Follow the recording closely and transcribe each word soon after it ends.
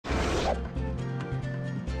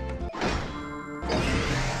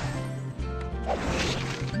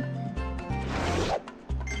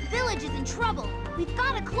in trouble. We've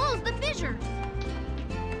got to close the fissure.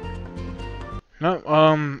 No,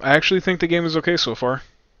 I actually think the game is okay so far.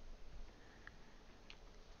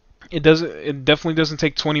 It definitely doesn't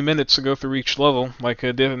take 20 minutes to go through each level, like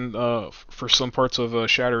it did in, for some parts of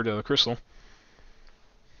Shattered Crystal.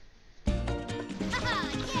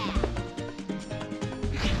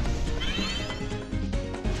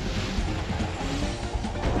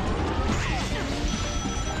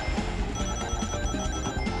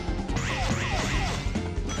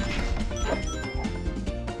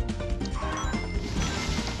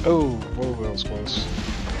 Oh, whoa, that was close.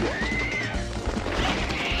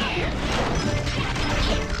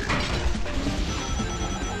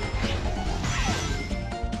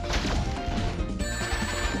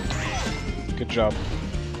 Good job.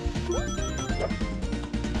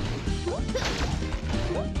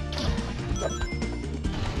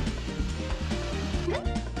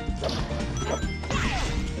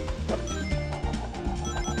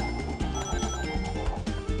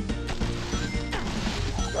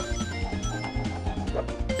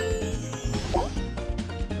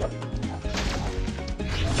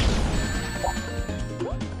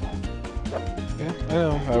 Yeah, I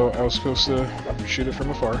know. I was supposed to shoot it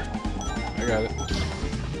from afar. I got it.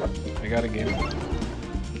 I got a game.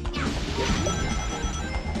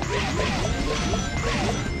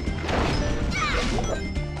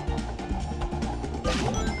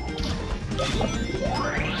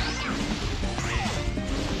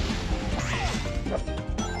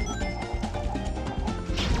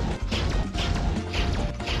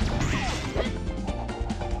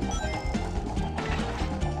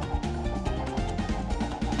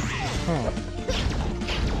 Huh.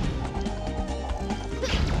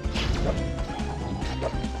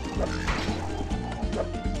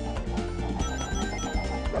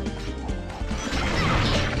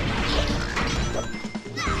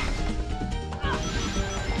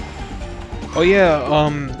 Oh yeah,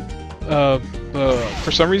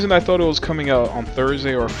 for some reason I thought it was coming out on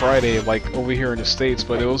Thursday or Friday, like over here in the States,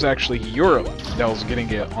 but it was actually Europe that was getting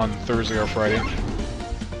it on Thursday or Friday.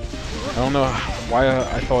 I don't know why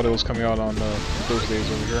I thought it was coming out on those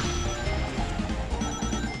days over here.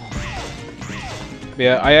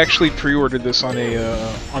 Yeah, I actually pre-ordered this on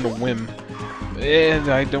a whim, and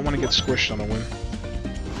I don't want to get squished on a whim.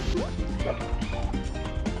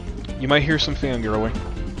 You might hear some fangirling.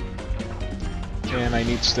 And I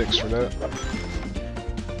need sticks for that.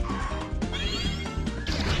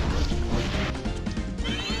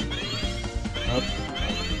 Up.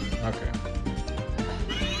 Okay.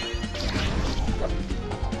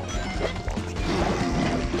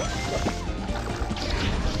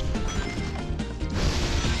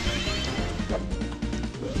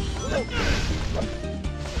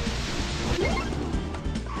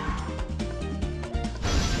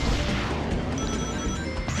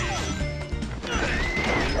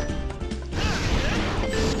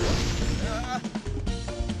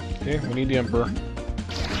 Okay, we need the Emperor.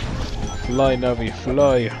 Fly, Navi,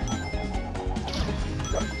 fly!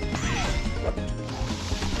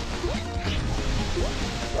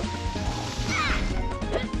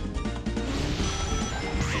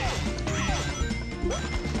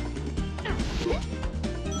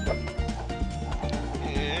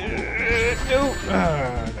 No!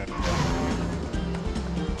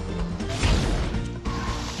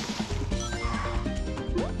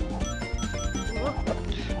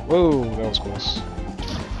 Whoa, that was close.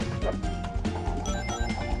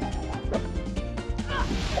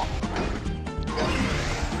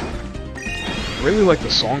 I really like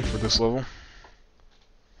the song for this level.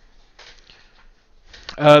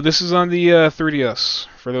 This is on the 3DS,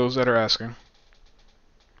 for those that are asking.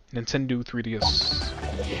 Nintendo 3DS.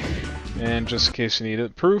 And just in case you need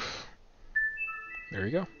it, proof. There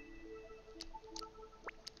you go.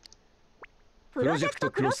 Project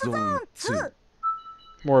Cross Zone 2.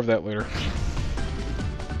 More of that later.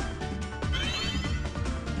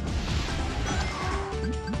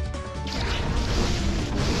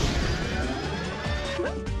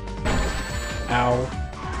 Ow.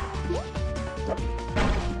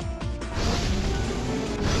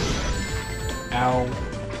 Ow.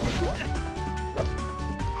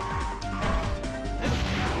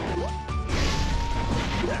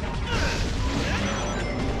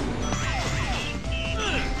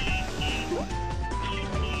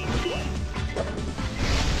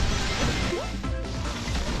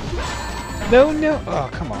 No, no. Oh,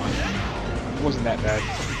 come on. It wasn't that bad.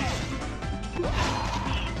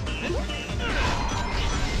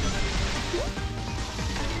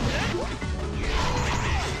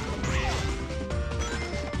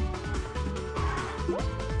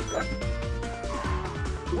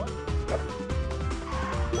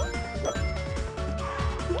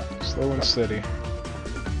 Slow and steady.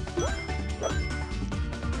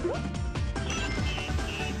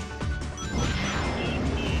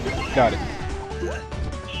 Got it.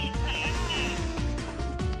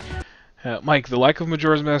 Mike, the lack of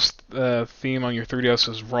Majora's Mask theme on your 3DS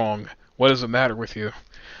is wrong. What does it matter with you?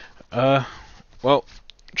 Well, I'm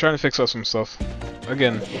trying to fix up some stuff.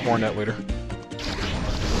 Again, more on that later.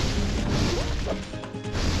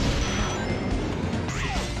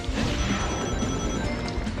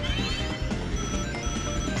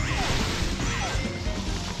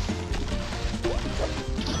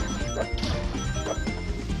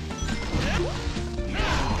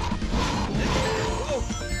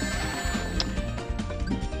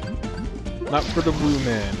 Not for the blue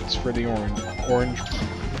man, it's for the orange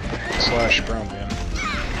slash brown man.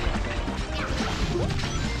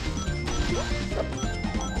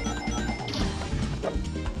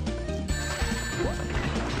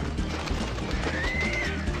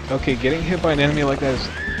 Okay, getting hit by an enemy like that is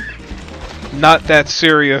not that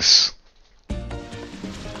serious.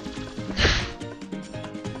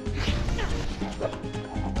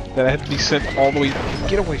 That I had to be sent all the way.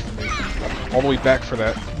 Get away from me! All the way back for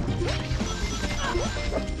that.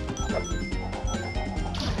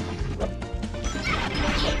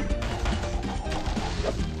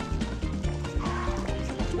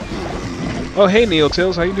 Oh, hey,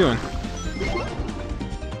 Neotails, how you doing?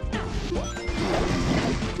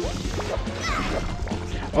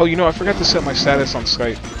 Oh, you know, I forgot to set my status on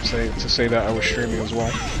Skype to say that I was streaming as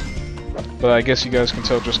well. But I guess you guys can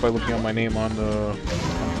tell just by looking at my name on the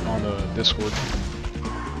Discord.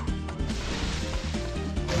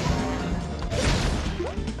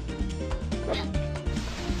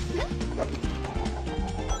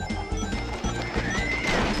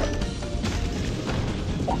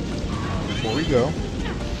 Before we go,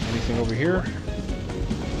 anything over here?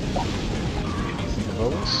 Anything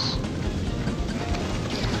above us?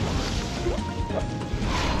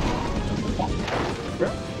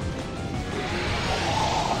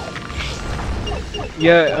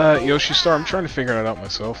 Yeah, Yoshi Star, I'm trying to figure that out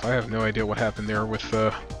myself. I have no idea what happened there with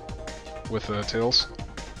Tails.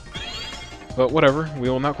 But whatever, we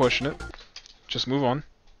will not question it. Just move on.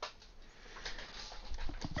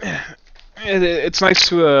 It's nice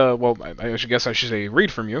to, well, I guess I should say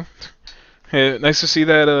read from you. Nice to see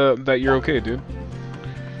that, that you're okay, dude.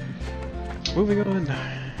 Moving on.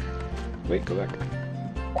 Wait, go back.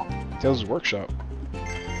 Tails' workshop.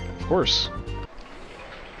 Of course.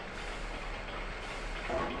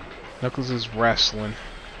 Knuckles is wrestling.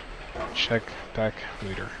 Check back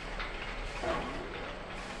later.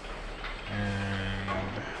 And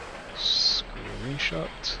screenshot.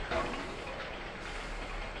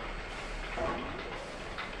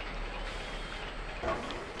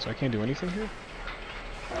 So I can't do anything here?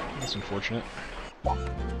 That's unfortunate. It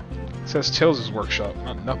says Tails' workshop,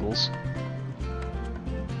 not Knuckles.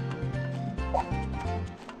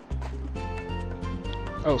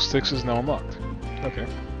 Oh, Styx is now unlocked. Okay.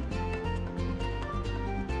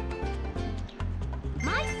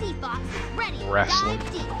 Box is ready. Wrestling.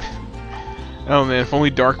 Oh man, if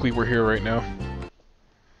only Darkly were here right now.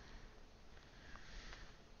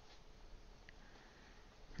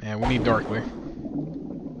 Yeah, we need Darkly.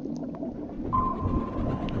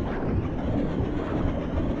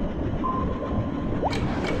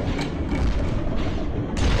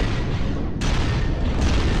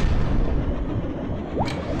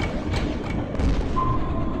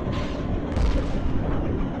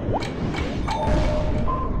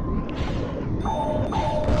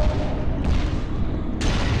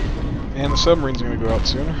 And the submarine's gonna go out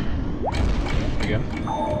soon. Again.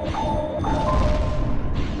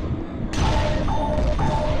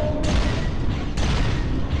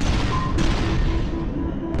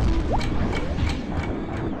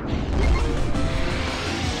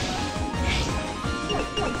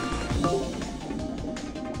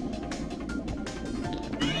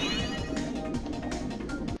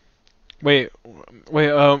 Wait,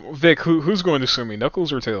 Vic, who's going to sue me,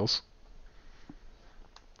 Knuckles or Tails?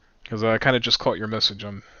 Because I kind of just caught your message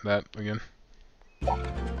on that again.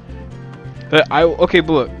 Okay,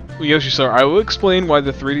 but look, Yoshi Star, I will explain why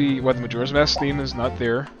the Majora's Mask theme is not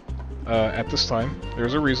there at this time.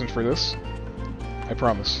 There's a reason for this. I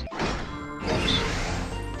promise.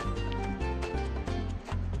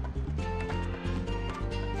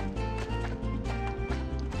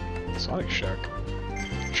 Sonic Shack.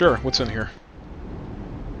 Sure, what's in here?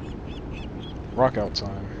 Rock out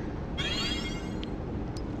time.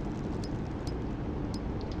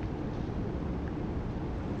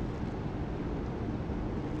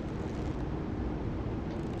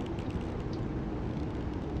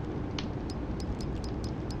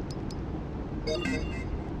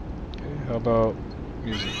 How about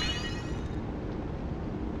music?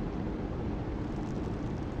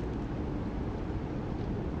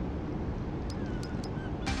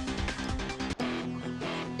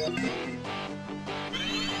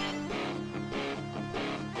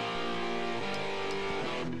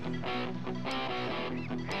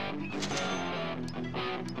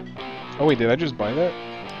 Oh wait, did I just buy that?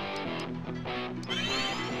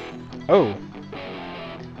 Oh.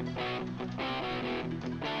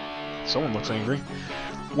 Someone looks angry.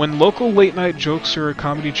 When local late-night jokester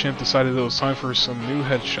comedy chimp decided it was time for some new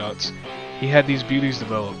headshots, he had these beauties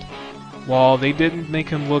developed. While they didn't make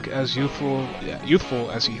him look as youthful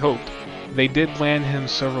as he hoped, they did land him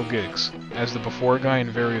several gigs, as the before guy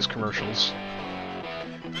in various commercials.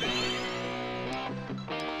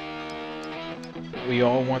 We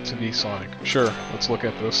all want to be Sonic. Sure, let's look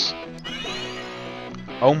at this.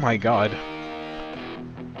 Oh my god.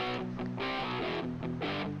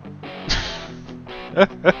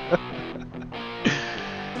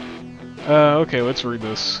 Okay, let's read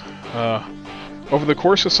this. Over the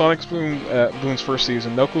course of Sonic's Boom's first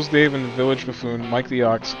season, Knuckles, Dave, and the village buffoon, Mike the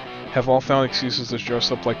Ox, have all found excuses to dress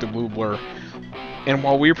up like the Blue Blur. And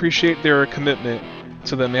while we appreciate their commitment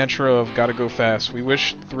to the mantra of gotta go fast, we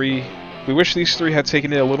wish these three had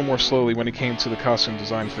taken it a little more slowly when it came to the costume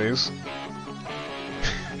design phase.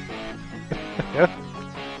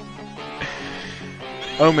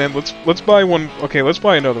 Oh man, let's buy one. Okay, let's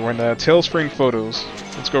buy another one. Tailspring photos.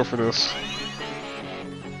 Let's go for this.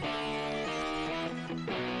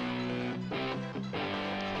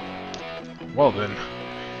 Well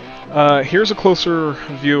then, here's a closer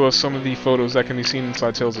view of some of the photos that can be seen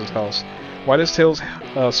inside Tails' house. Why does Tails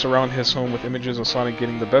surround his home with images of Sonic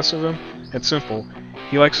getting the best of him? It's simple.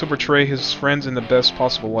 He likes to portray his friends in the best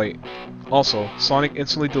possible light. Also, Sonic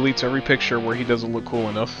instantly deletes every picture where he doesn't look cool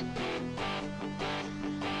enough.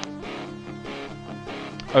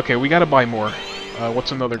 Okay, we gotta buy more.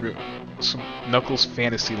 What's another good? Some Knuckles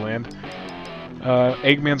Fantasyland.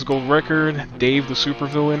 Eggman's Gold Record, Dave the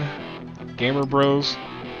Supervillain, Gamer Bros,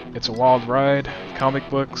 It's a Wild Ride, Comic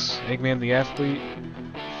Books, Eggman the Athlete,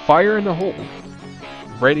 Fire in the Hole,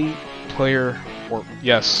 Ready Player or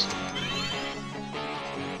yes.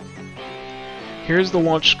 Here's the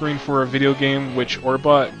launch screen for a video game which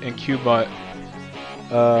Orbot and Cubot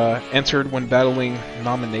entered when battling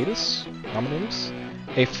Nominatus,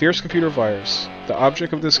 a fierce computer virus. The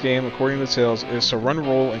object of this game, according to Tails, is to run,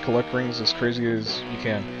 roll, and collect rings as crazy as you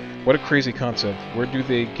can. What a crazy concept. Where do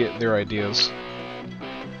they get their ideas?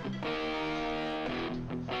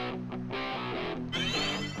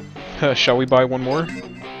 Shall we buy one more?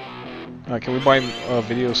 Can we buy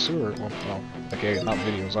videos too? Or, well, no. Okay, not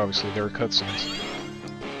videos, obviously. There are cutscenes.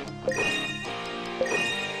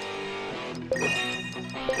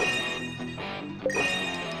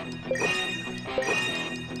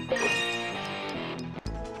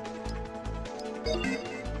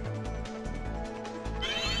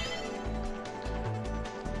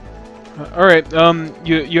 Alright,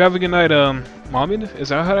 you have a good night, Mohammed? Is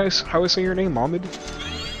that how I say your name, Mohammed?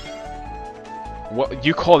 What,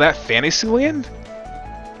 you call that Fantasyland?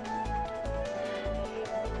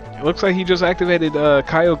 It looks like he just activated,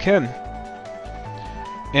 Kaioken.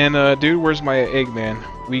 And, dude, where's my Eggman?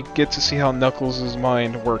 We get to see how Knuckles'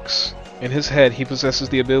 mind works. In his head, he possesses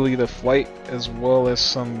the ability to flight as well as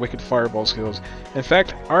some wicked fireball skills. In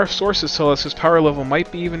fact, our sources tell us his power level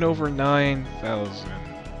might be even over 9,000.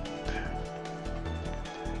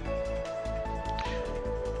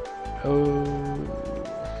 Oh,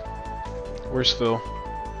 where's Phil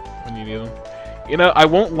when you need him? You know, I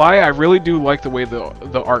won't lie, I really do like the way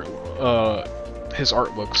the art, his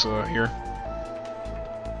art looks here.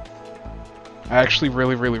 I actually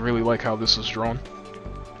really like how this is drawn.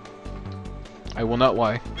 I will not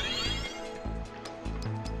lie.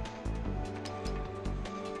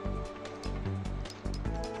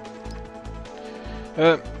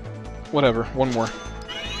 Whatever. One more.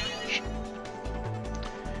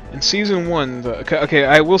 In Season 1, okay,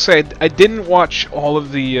 I will say, I didn't watch all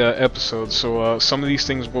of the episodes, so some of these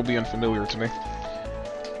things will be unfamiliar to me.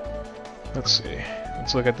 Let's see.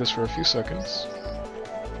 Let's look at this for a few seconds.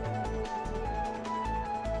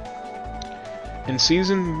 In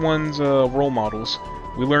Season 1's role models,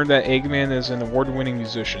 we learned that Eggman is an award-winning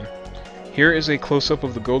musician. Here is a close-up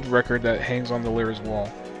of the gold record that hangs on the Lair's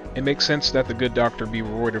wall. It makes sense that the good doctor be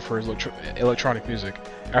rewarded for his electronic music.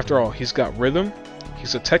 After all, he's got rhythm,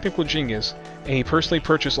 he's a technical genius, and he personally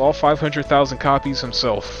purchased all 500,000 copies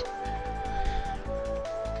himself.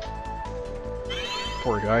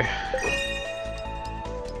 Poor guy.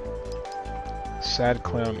 Sad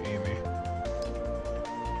clown Amy.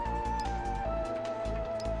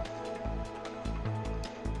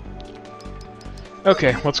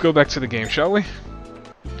 Okay, let's go back to the game, shall we?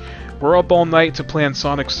 We're up all night to plan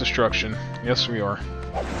Sonic's destruction. Yes, we are.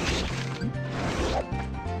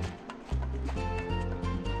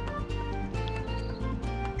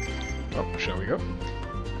 Oh, shall we go?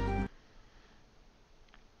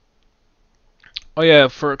 Oh yeah,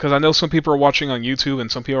 because I know some people are watching on YouTube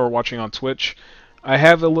and some people are watching on Twitch. I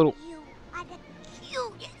have a little... You are the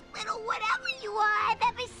cutest little whatever you are I've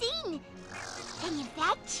ever seen. Can you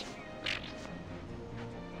fetch?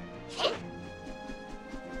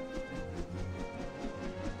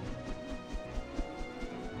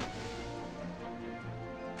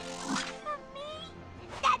 For me?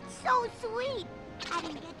 That's so sweet. I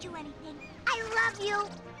didn't get you anything. I love you.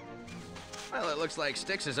 Well, it looks like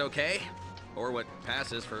Styx is okay. Or what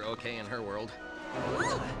passes for okay in her world.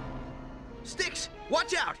 Styx,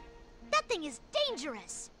 watch out! That thing is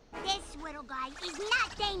dangerous. This little guy is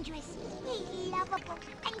not dangerous. He's lovable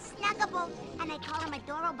and snuggable, and I call him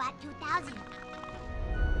Adorobot 2000.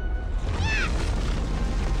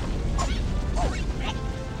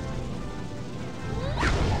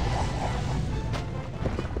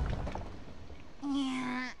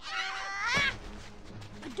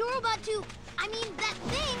 Adorobot 2, I mean, that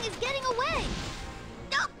thing is getting away.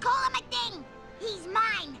 Don't call him a thing. He's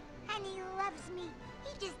mine, and he loves me.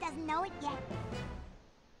 He just doesn't know it yet.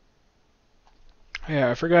 Yeah,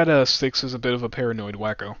 I forgot Styx is a bit of a paranoid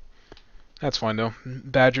wacko. That's fine though.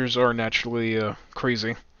 Badgers are naturally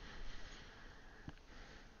crazy.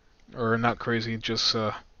 Or not crazy, just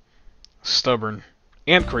stubborn.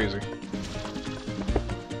 And crazy.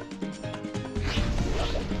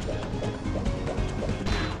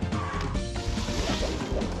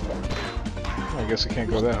 I guess it can't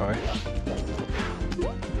go that high.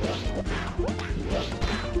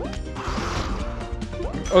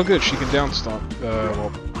 Oh good, she can down stomp,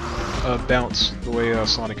 bounce, the way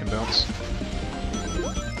Sonic can bounce.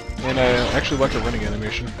 And I actually like her running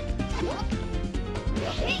animation.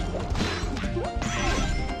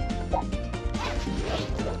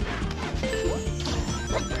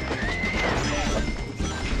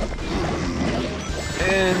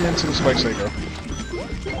 And into the spikes they go.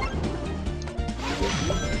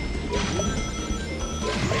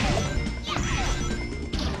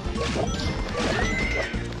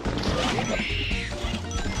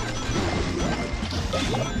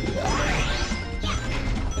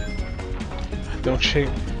 Don't change.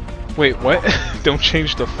 Wait, what? Don't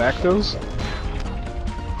change the factos?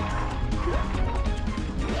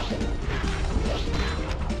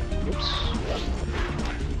 Oops.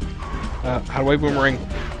 How do I boomerang?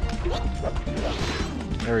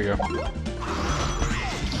 There we go.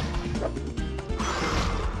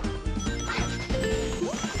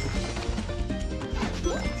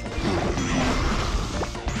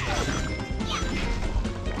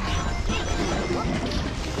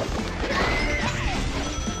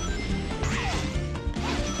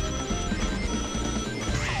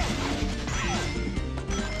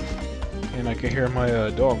 And I can hear my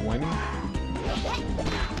dog whining.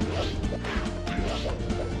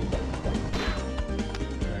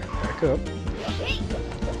 Alright, back up.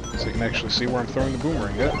 So you can actually see where I'm throwing the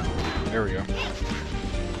boomerang at. There we go.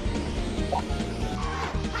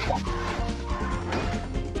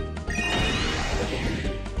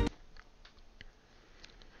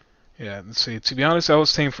 Yeah, let's see. To be honest, I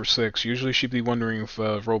was tame for 6. Usually she'd be wondering if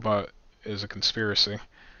Robot is a conspiracy.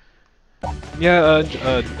 Yeah,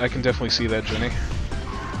 I can definitely see that, Jenny.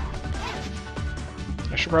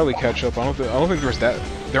 I should probably catch up. I don't think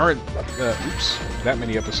there aren't oops, that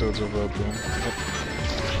many episodes of Boom. Yep.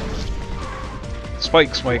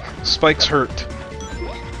 Spikes hurt.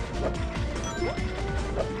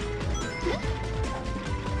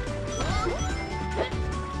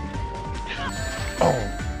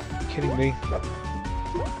 Oh, kidding me?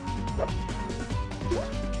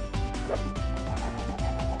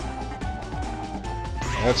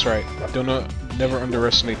 That's right. Never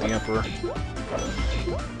underestimate the Emperor.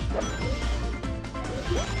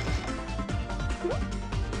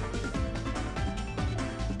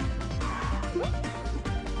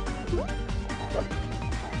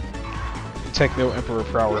 Techno Emperor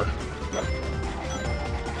Prower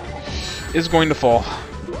is going to fall.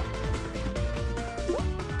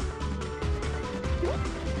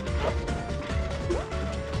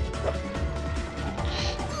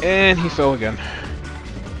 And he fell again.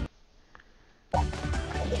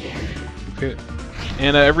 Okay.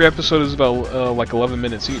 And every episode is about like 11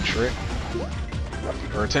 minutes each, right?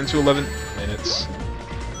 Or 10 to 11 minutes.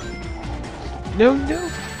 No, no.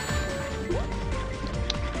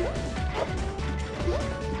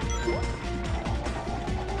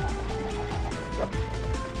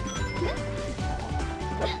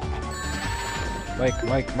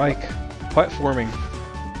 Mike. Platforming.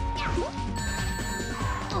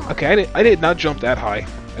 Okay, I did not jump that high,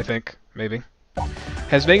 I think. Maybe.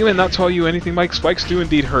 Has Mega Man not taught you anything, Mike? Spikes do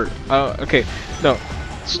indeed hurt. Okay. No.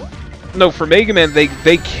 No, for Mega Man,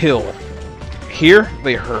 they kill. Here,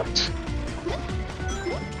 they hurt.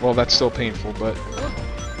 Well, that's still painful, but...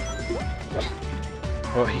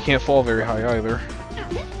 Well, he can't fall very high either.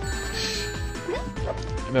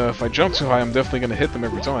 You know, if I jump too high, I'm definitely gonna hit them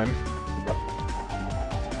every time.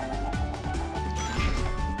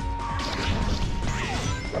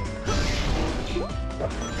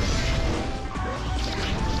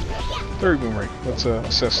 Third boomerang. Let's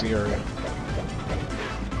assess the area.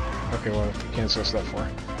 Okay, well, we can't assess that far.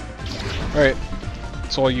 Alright.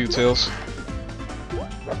 It's all you, Tails.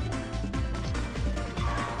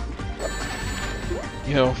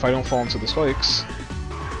 You know, if I don't fall into the spikes...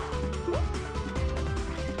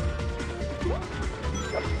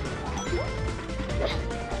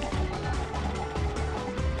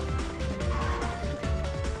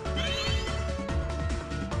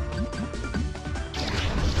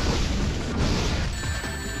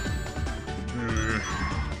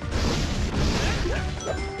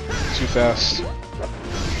 Too fast.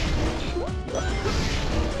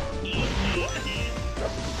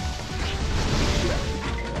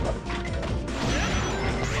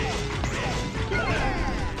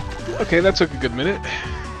 Okay, that took a good minute,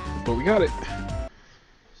 but we got it.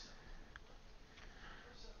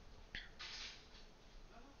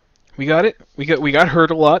 We got it. We got hurt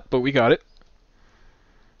a lot, but we got it.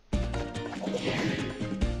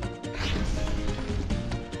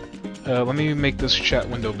 Let me make this chat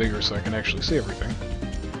window bigger so I can actually see everything.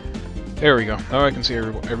 There we go. Now I can see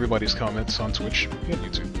everybody's comments on Twitch and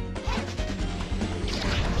YouTube.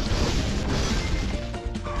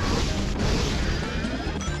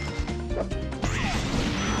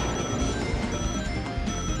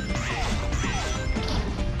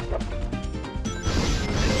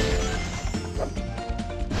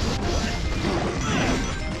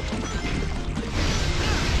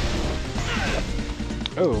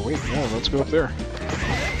 Oh, wait, no, let's go up there.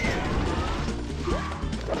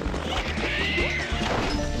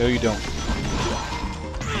 No, you don't.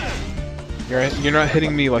 You're not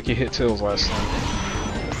hitting me like you hit Tails last time.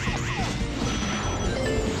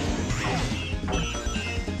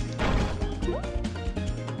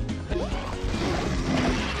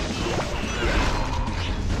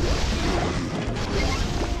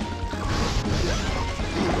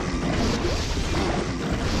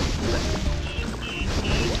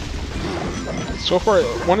 So far,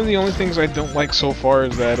 one of the only things I don't like so far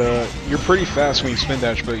is that you're pretty fast when you spin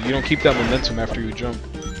dash, but you don't keep that momentum after you jump.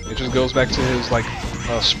 It just goes back to his like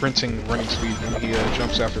sprinting running speed when he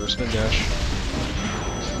jumps after a spin dash.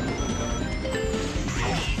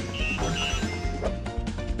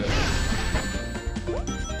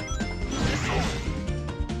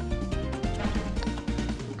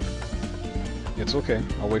 It's okay.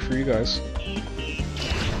 I'll wait for you guys.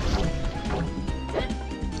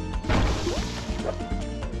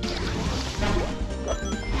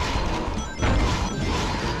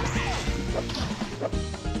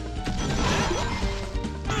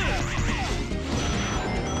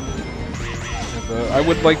 I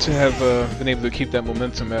would like to have been able to keep that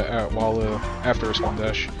momentum while after a spin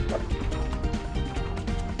dash.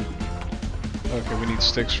 Okay, we need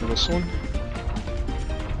sticks for this one.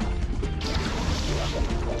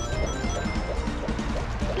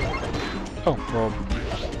 Oh, well,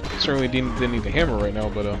 certainly didn't need the hammer right now,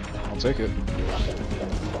 but I'll take it.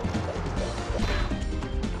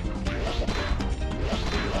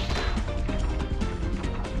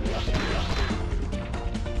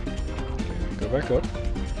 Back up.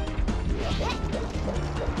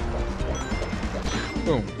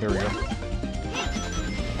 Boom, there we go.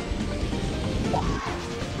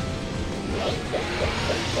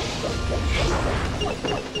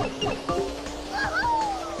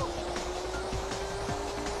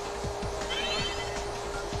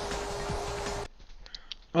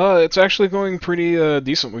 It's actually going pretty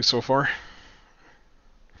decently so far.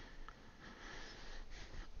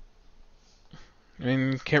 I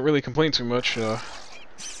mean, can't really complain too much. I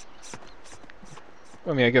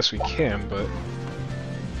mean, I guess we can, but...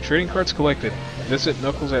 Trading cards collected. Visit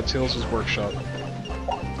Knuckles at Tails' workshop.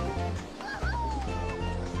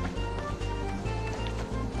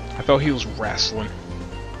 I thought he was wrestling.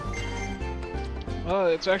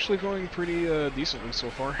 It's actually going pretty decently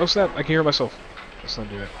so far. Oh snap, I can hear myself. Let's not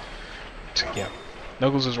do that. Yeah,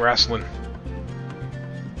 Knuckles is wrestling.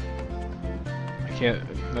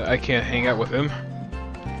 I can't hang out with him.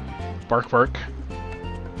 Bark, bark.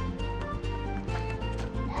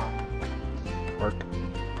 Bark.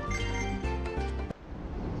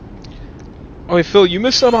 Oh, hey Phil, you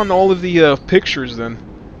missed out on all of the pictures then.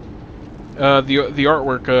 The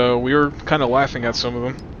artwork. We were kind of laughing at some of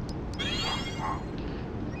them.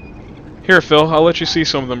 Here, Phil, I'll let you see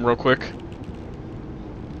some of them real quick.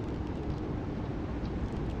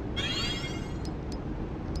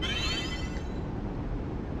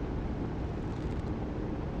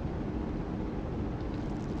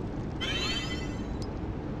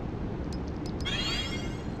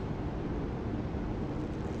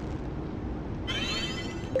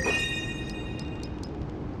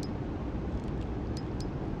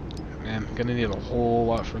 Man, I'm gonna need a whole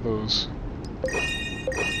lot for those.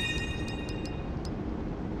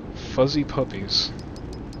 Fuzzy puppies.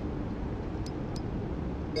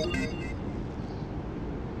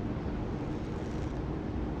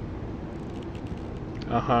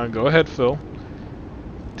 Go ahead, Phil.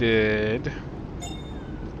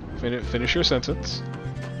 Finish your sentence.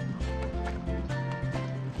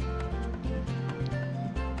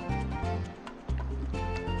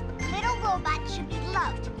 Little robots should be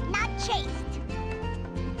loved, not chased.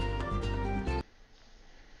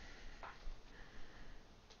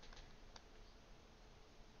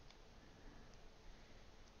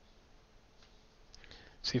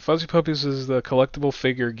 See, Fuzzy Puppies is the collectible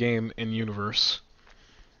figure game in universe.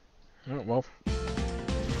 Oh, well.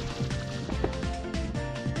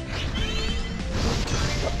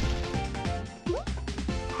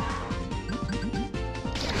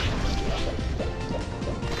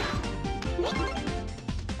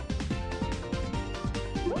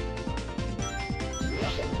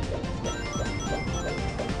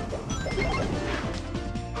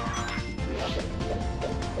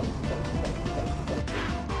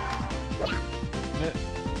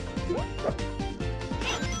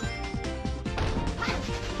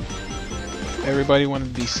 Everybody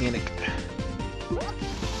wanted to be scenic.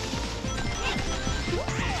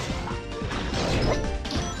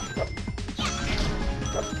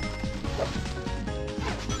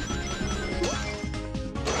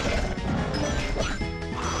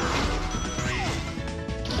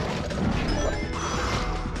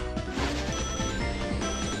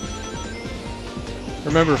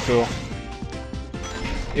 Remember, Phil,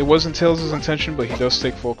 it wasn't Tails' intention, but he does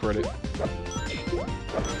take full credit.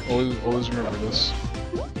 Always remember this.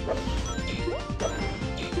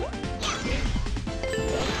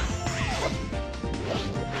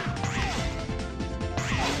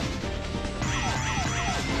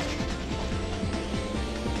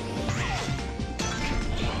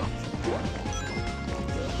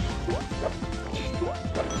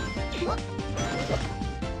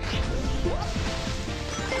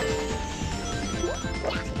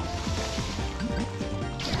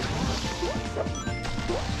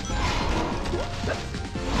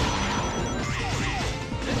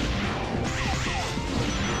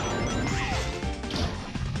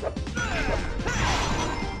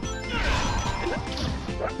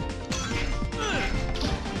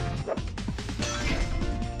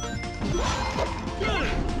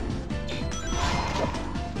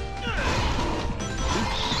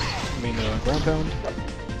 Ground pound.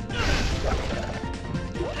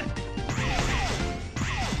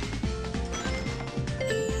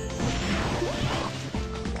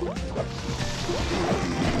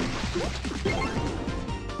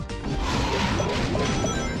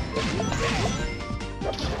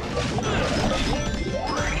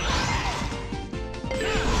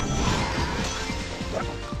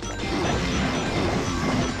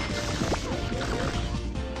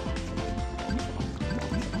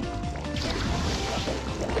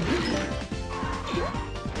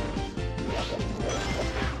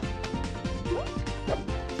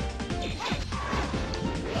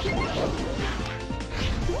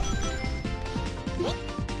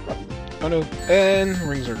 Oh no, and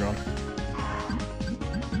rings are gone.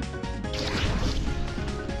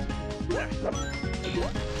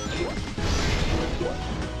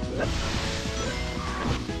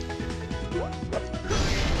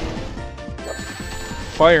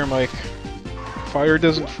 Fire, Mike. Fire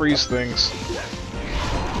doesn't freeze things.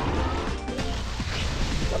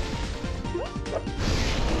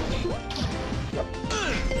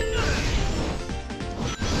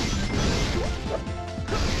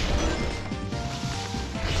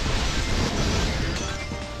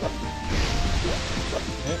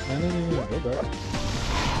 No, go back.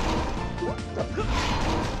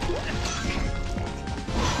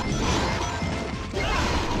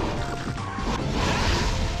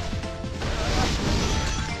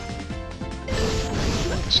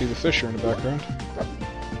 See the fish are in the background.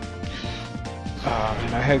 Ah,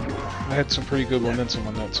 man, I had some pretty good momentum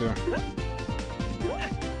on that too.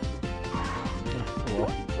 Oh,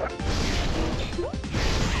 well.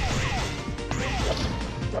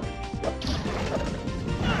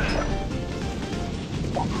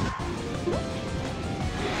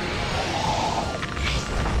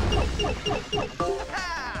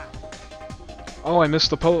 Oh, I missed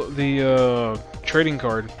the trading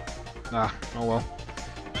card. Ah, oh well.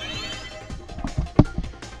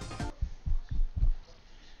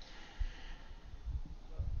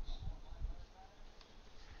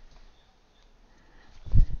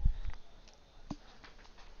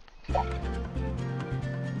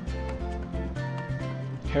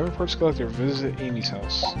 Have a parts collector visit Amy's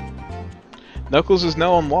house. Knuckles is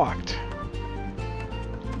now unlocked.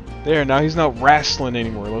 There, now he's not wrestling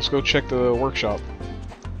anymore. Let's go check the workshop.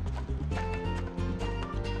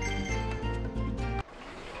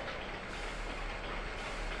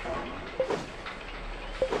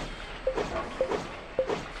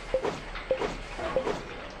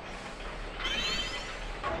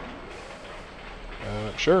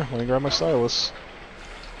 Sure, let me grab my stylus.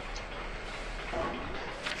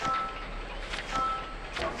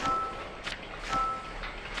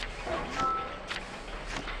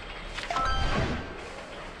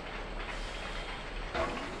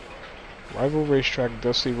 Rival racetrack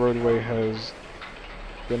Dusty Roadway has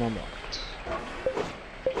been unlocked.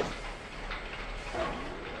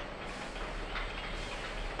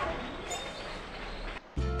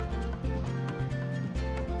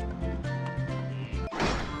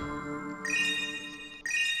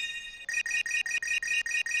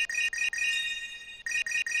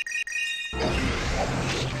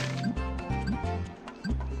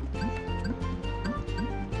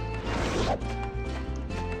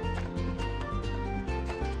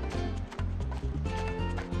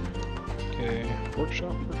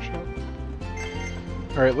 Workshop.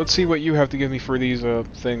 Alright, let's see what you have to give me for these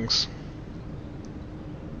things.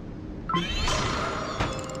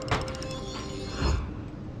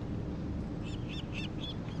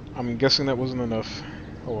 I'm guessing that wasn't enough.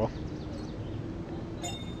 Oh well.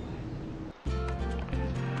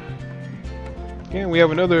 And we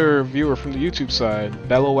have another viewer from the YouTube side,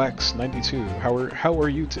 BelloX92. How are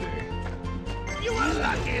you today? You were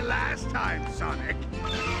lucky last time, Sonic.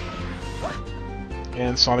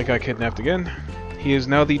 And Sonic got kidnapped again. He is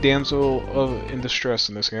now the damsel in distress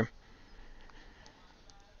in this game.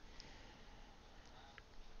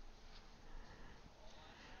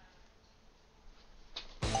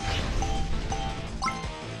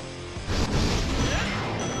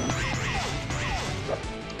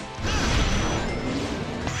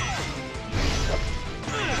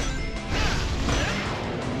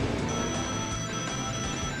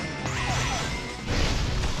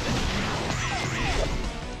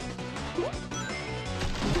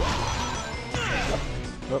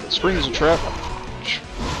 Oh, the spring's a trap.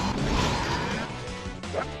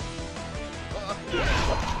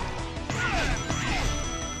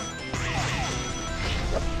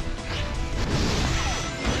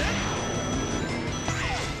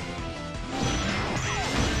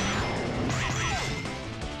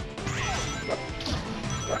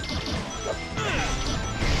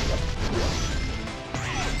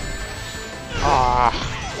 Ah,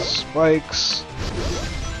 spikes.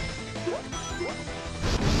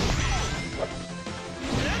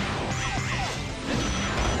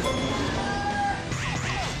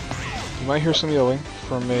 You might hear some yelling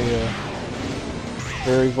from a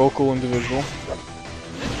very vocal individual.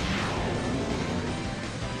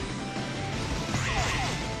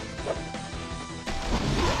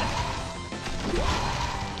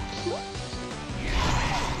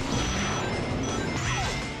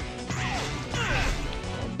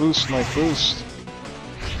 Boost, Mike, boost.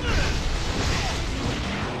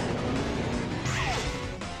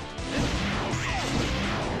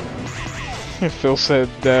 Phil said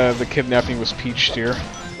the kidnapping was peached here.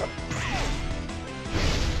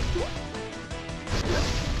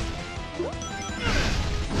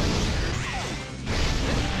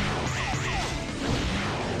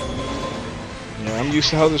 Yeah, I'm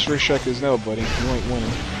used to how this racetrack is now, buddy. You ain't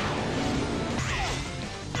winning.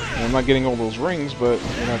 And I'm not getting all those rings, but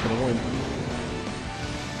you're not gonna win.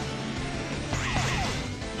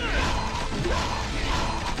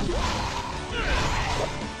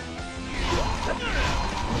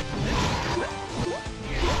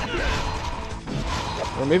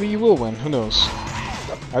 Or maybe you will win, who knows?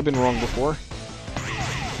 I've been wrong before.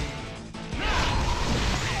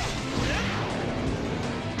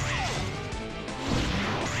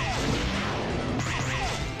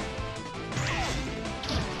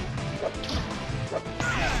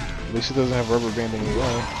 At least it doesn't have rubber banding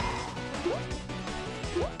AI.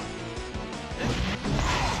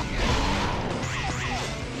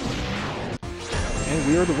 And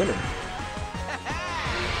we are the winner.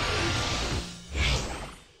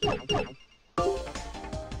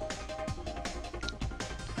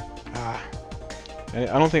 Ah. I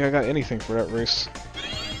don't think I got anything for that race.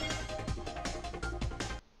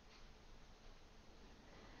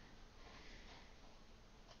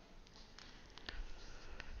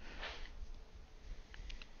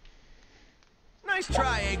 Nice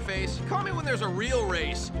try, Eggface. Call me when there's a real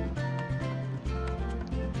race.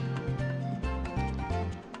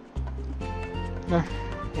 Nah,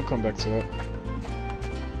 we'll come back to that.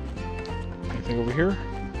 Anything over here?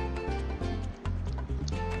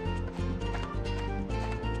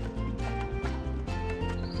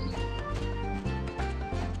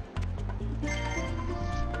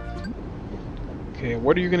 Okay,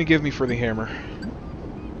 what are you gonna give me for the hammer?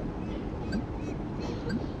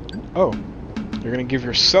 Oh, you're gonna give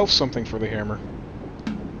yourself something for the hammer.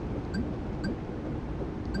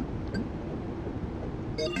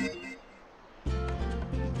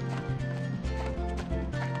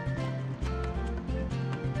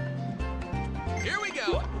 Here we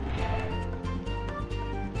go.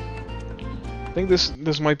 I think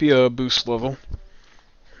this might be a boost level.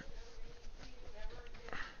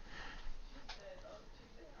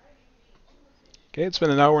 Okay, it's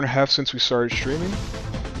been an hour and a half since we started streaming.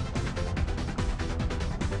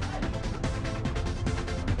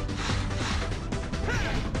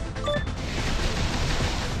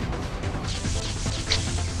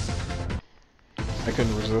 I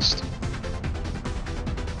couldn't resist.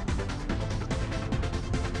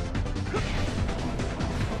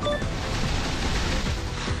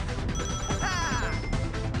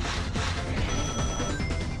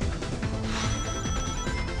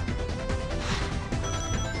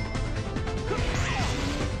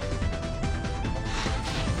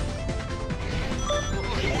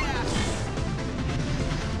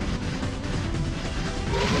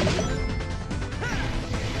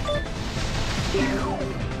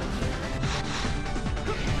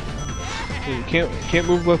 You can't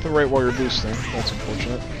move left and right while you're boosting. That's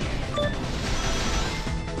unfortunate.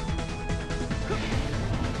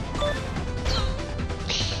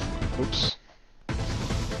 Oops.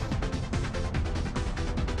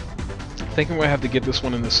 I think I'm gonna have to get this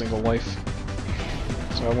one in a single life,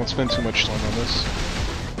 so I won't spend too much time on this.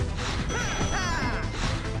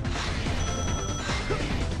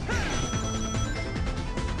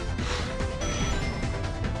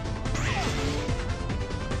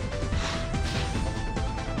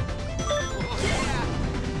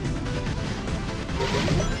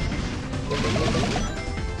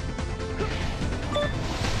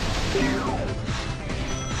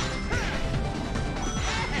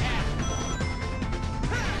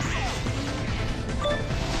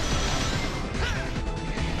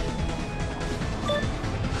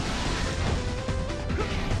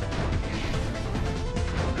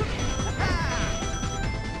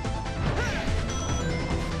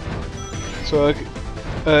 So,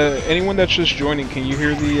 anyone that's just joining, can you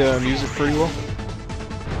hear the music pretty well?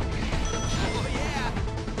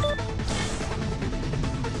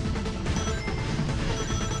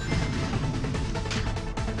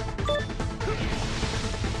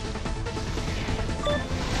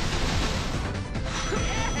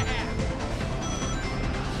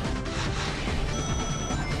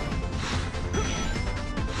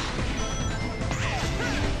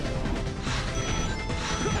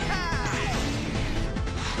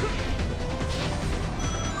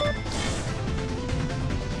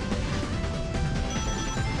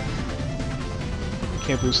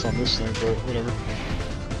 Can't boost on this thing, but whatever.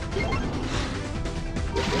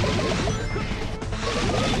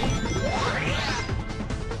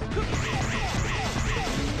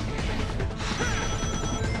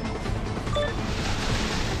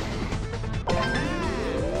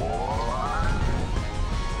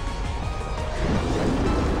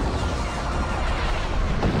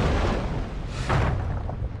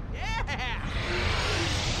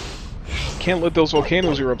 Can't let those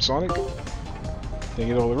volcanoes erupt, Sonic.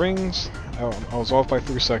 Didn't get all the rings. I was off by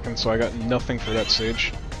 3 seconds, so I got nothing for that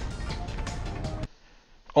stage.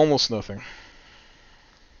 Almost nothing.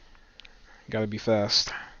 Gotta be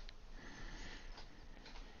fast.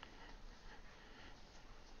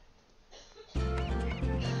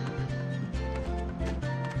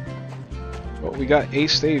 Well, we got a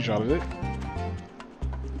stage out of it.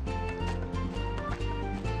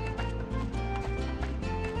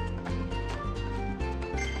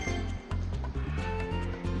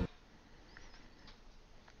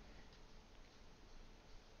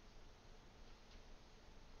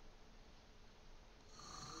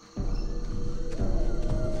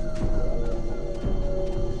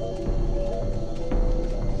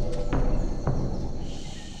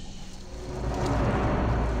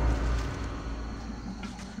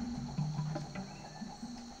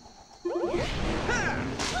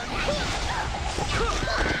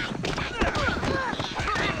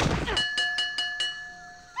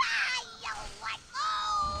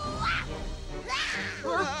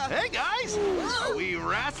 Are we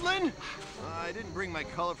wrestling? I didn't bring my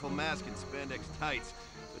colorful mask and spandex tights,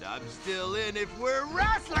 but I'm still in if we're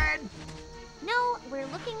wrestling! No, we're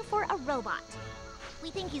looking for a robot. We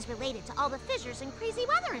think he's related to all the fissures and crazy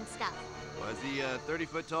weather and stuff. Was he a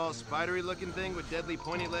 30-foot-tall, spidery-looking thing with deadly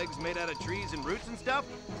pointy legs made out of trees and roots and stuff?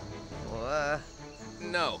 Well,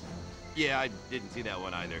 no. Yeah, I didn't see that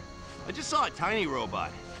one either. I just saw a tiny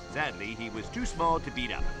robot. Sadly, he was too small to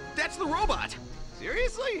beat up. That's the robot!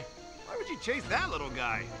 Seriously? Why would you chase that little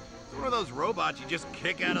guy? It's one of those robots you just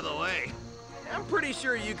kick out of the way. I'm pretty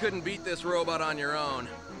sure you couldn't beat this robot on your own.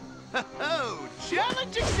 Ho-ho!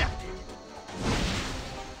 Challenge accepted!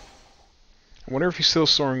 I wonder if he's still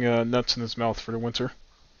storing nuts in his mouth for the winter.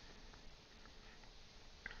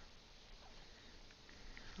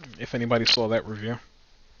 If anybody saw that review.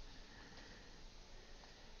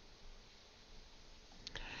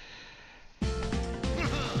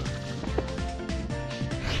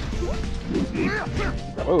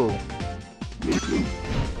 Whoa.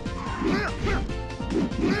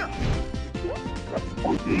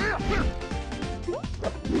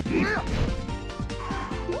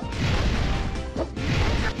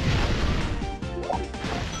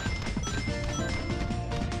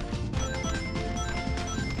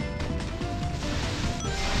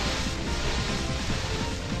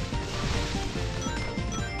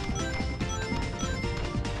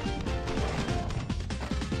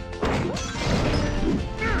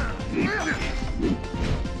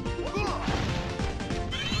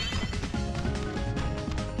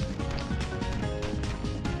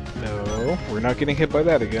 No, we're not getting hit by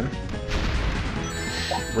that again.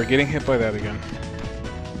 We're getting hit by that again.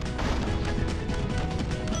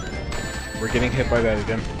 We're getting hit by that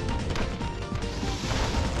again.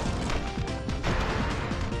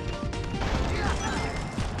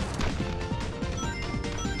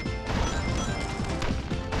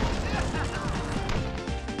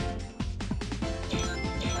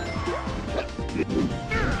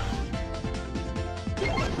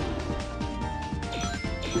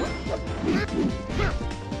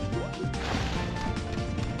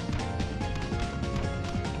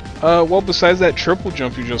 Well, besides that triple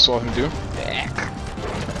jump you just saw him do.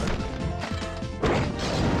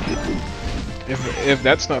 If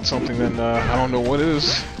that's not something, then I don't know what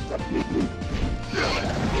is.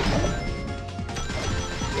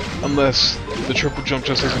 Unless the triple jump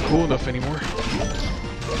just isn't cool enough anymore.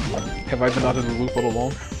 Have I been out of the loop all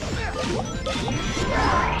along?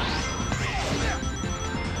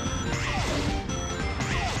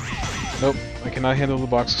 Nope, I cannot handle the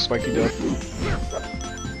box of spiky death.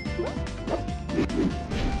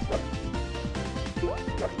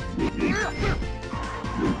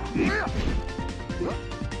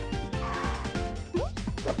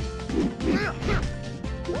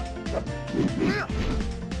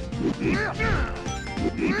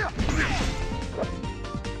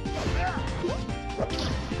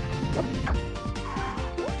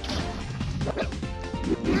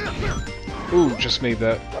 Ooh, just made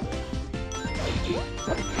that.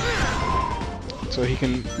 So he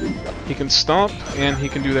can stomp, and he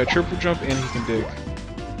can do that triple jump, and he can dig.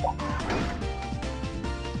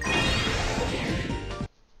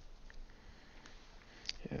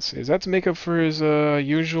 Yes, is that to make up for his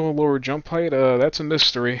usual lower jump height? That's a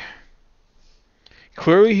mystery.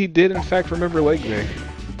 Clearly he did in fact remember leg day.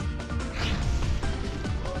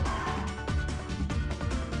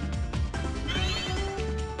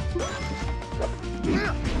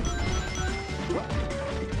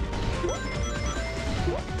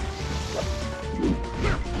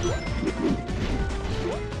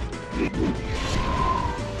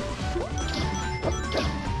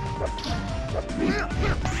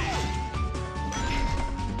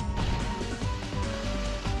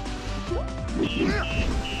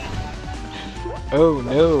 Oh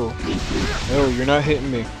no. No, you're not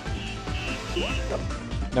hitting me.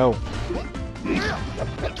 No.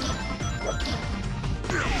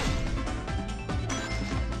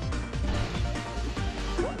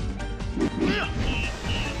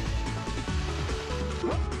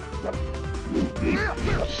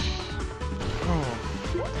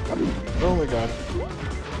 Oh my god.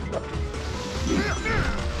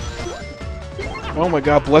 Oh my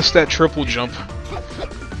god, bless that triple jump.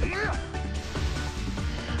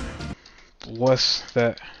 Bless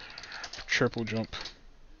that triple jump.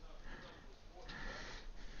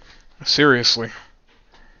 Seriously.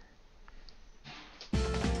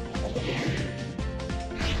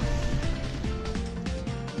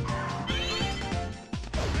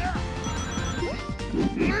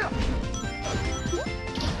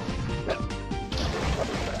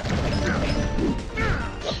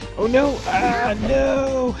 Oh no! Ah,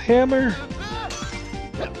 no! Hammer!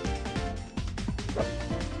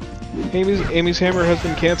 Amy's hammer has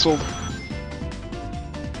been canceled.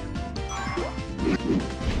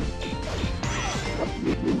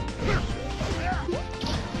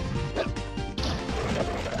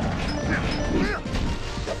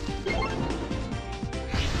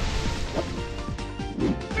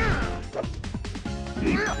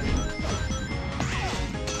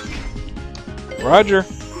 Roger.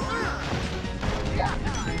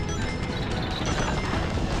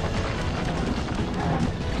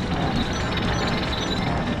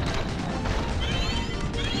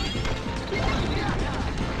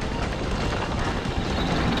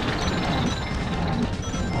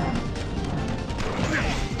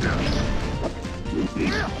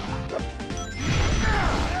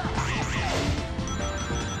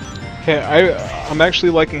 Hey, I'm actually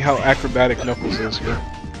liking how acrobatic Knuckles is here.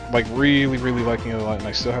 Like, really liking it a lot, and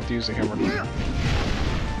I still have to use the hammer.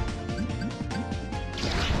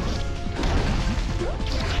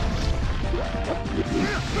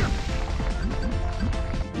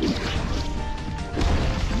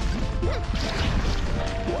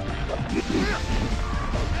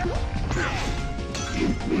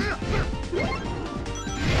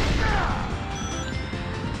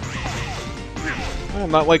 Well,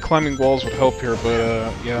 not like climbing walls would help here,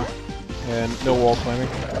 but yeah. And no wall climbing.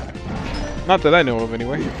 Not that I know of,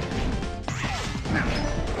 anyway.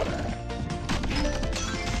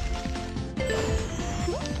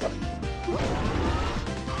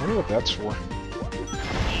 I wonder what that's for.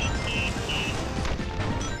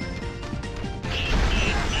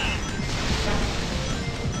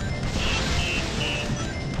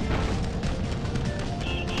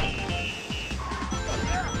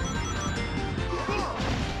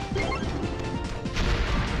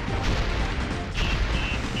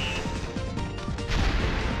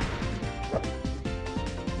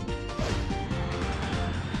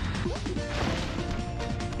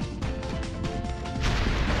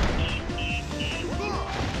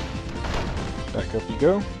 Back up you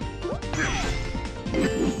go.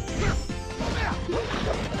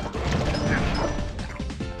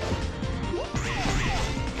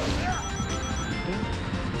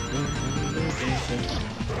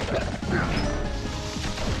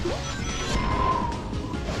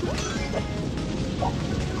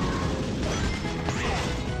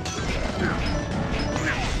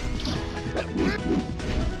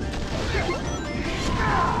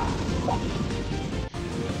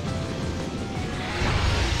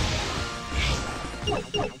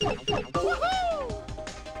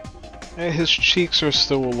 His cheeks are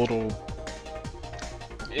still a little...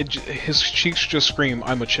 his cheeks just scream,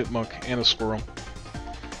 I'm a chipmunk and a squirrel.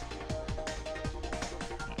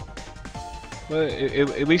 But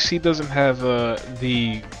at least he doesn't have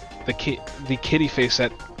the kitty face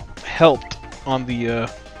that helped on the...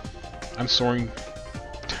 I'm soaring...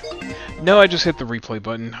 No, I just hit the replay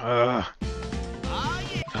button. No.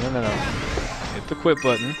 Hit the quit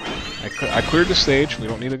button. I cleared the stage, we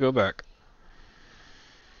don't need to go back.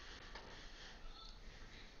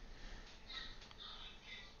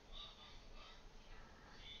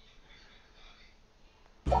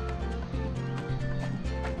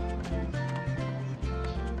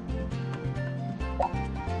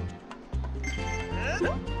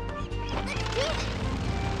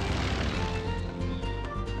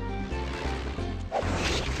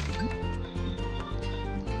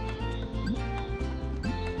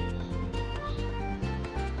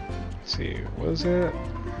 Let's see, what is it?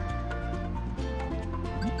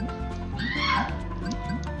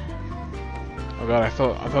 Oh god, I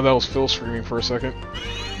thought that was Phil screaming for a second.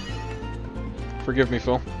 Forgive me,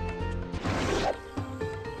 Phil.